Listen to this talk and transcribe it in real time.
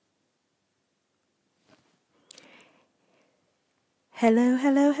Hello,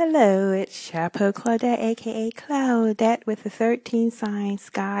 hello, hello. It's Chapeau Claudette, aka Claudette, with the 13 sign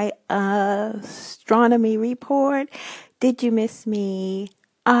sky astronomy report. Did you miss me?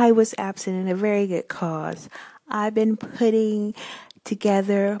 I was absent in a very good cause. I've been putting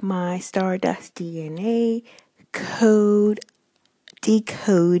together my Stardust DNA code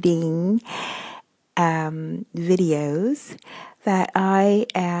decoding videos that I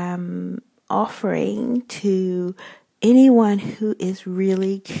am offering to anyone who is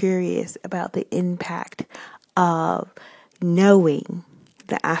really curious about the impact of knowing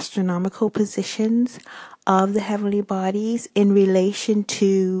the astronomical positions of the heavenly bodies in relation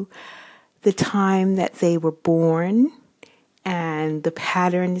to the time that they were born and the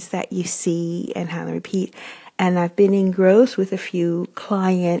patterns that you see and how they repeat. And I've been engrossed with a few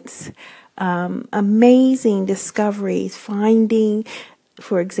clients, amazing discoveries, finding,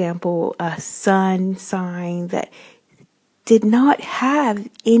 for example, a sun sign that did not have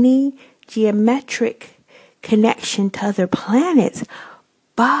any geometric connection to other planets,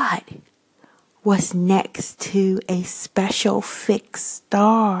 but was next to a special fixed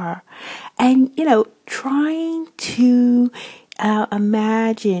star. And, trying to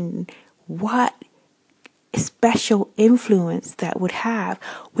imagine what special influence that would have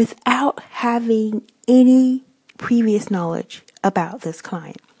without having any previous knowledge about this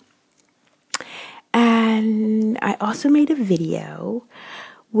client. And I also made a video,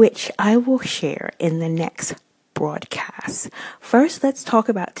 which I will share in the next broadcast. First, let's talk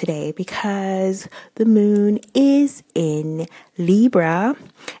about today, because the moon is in Libra,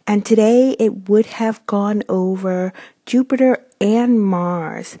 and today it would have gone over Jupiter and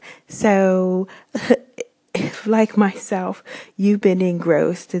Mars. So, if, like myself, you've been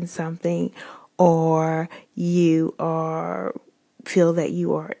engrossed in something, or you feel that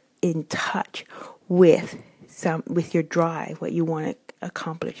you are in touch with your drive, what you want to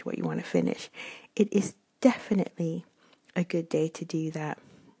accomplish, what you want to finish, it is definitely a good day to do that.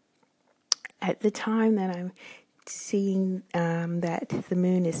 At the time that I'm seeing that the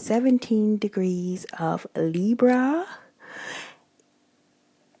moon is 17 degrees of Libra,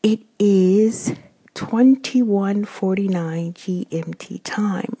 it is 21:49 GMT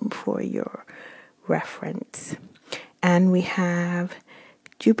time for your reference. And we have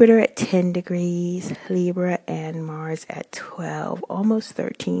Jupiter at 10 degrees Libra and Mars at 12, almost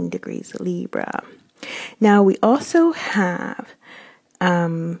 13 degrees Libra. Now we also have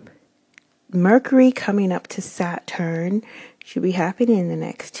Mercury coming up to Saturn. Should be happening in the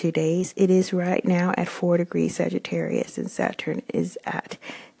next 2 days. It is right now at 4 degrees Sagittarius, and Saturn is at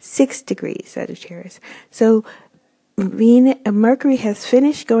 6 degrees Sagittarius. So Mercury has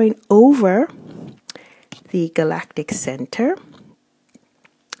finished going over the galactic center.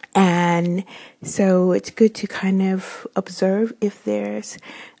 And so it's good to kind of observe if there's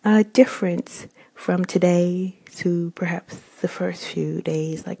a difference from today to perhaps the first few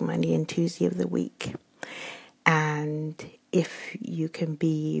days, like Monday and Tuesday of the week. And if you can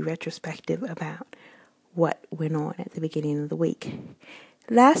be retrospective about what went on at the beginning of the week.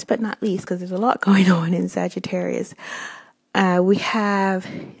 Last but not least, because there's a lot going on in Sagittarius, we have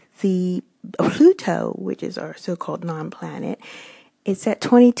the Pluto, which is our so-called non-planet. It's at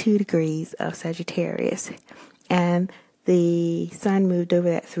 22 degrees of Sagittarius, and the sun moved over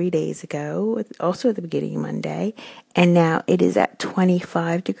that 3 days ago, also at the beginning of Monday, and now it is at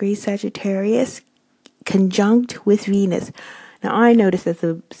 25 degrees Sagittarius, conjunct with Venus. Now, I noticed that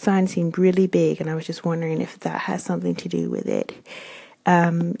the sun seemed really big, and I was just wondering if that has something to do with it.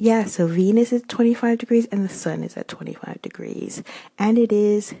 So Venus is 25 degrees, and the sun is at 25 degrees, and it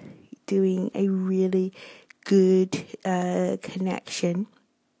is doing a really good connection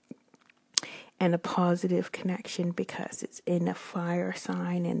and a positive connection because it's in a fire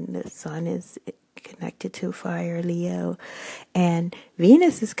sign, and the sun is connected to fire, Leo, and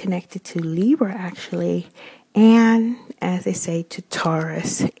Venus is connected to Libra actually, and as they say, to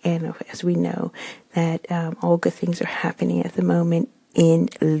Taurus. And as we know that all good things are happening at the moment in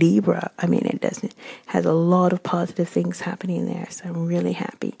Libra. I mean, it has a lot of positive things happening there, so I'm really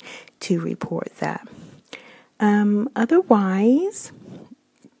happy to report that. Otherwise,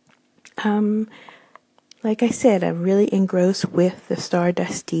 like I said, I'm really engrossed with the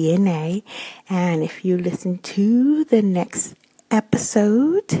Stardust DNA, and if you listen to the next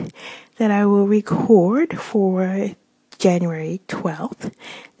episode that I will record for January 12th,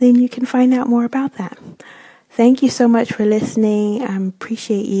 then you can find out more about that. Thank you so much for listening. I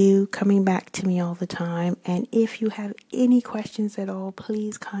appreciate you coming back to me all the time, and if you have any questions at all,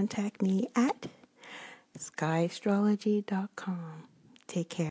 please contact me at skyastrology.com. Take care.